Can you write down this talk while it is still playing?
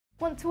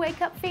Want to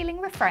wake up feeling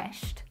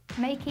refreshed?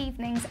 Make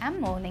evenings and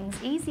mornings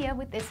easier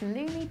with this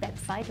Lumie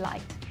bedside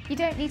light. You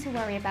don't need to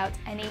worry about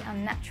any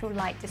unnatural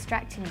light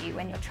distracting you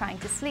when you're trying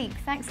to sleep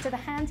thanks to the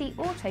handy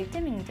auto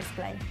dimming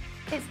display.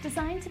 It's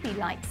designed to be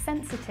light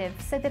sensitive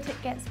so that it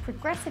gets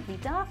progressively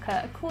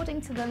darker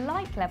according to the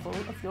light level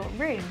of your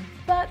room.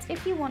 But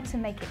if you want to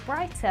make it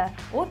brighter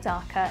or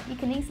darker, you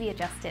can easily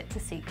adjust it to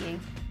suit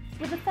you.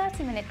 With a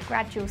 30-minute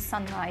gradual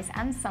sunrise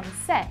and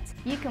sunset,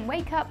 you can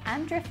wake up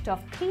and drift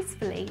off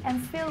peacefully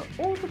and feel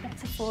all the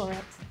better for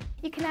it.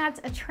 You can add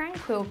a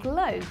tranquil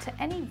glow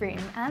to any room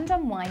and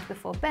unwind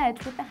before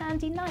bed with the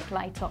handy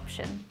nightlight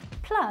option.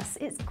 Plus,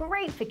 it's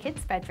great for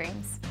kids'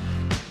 bedrooms.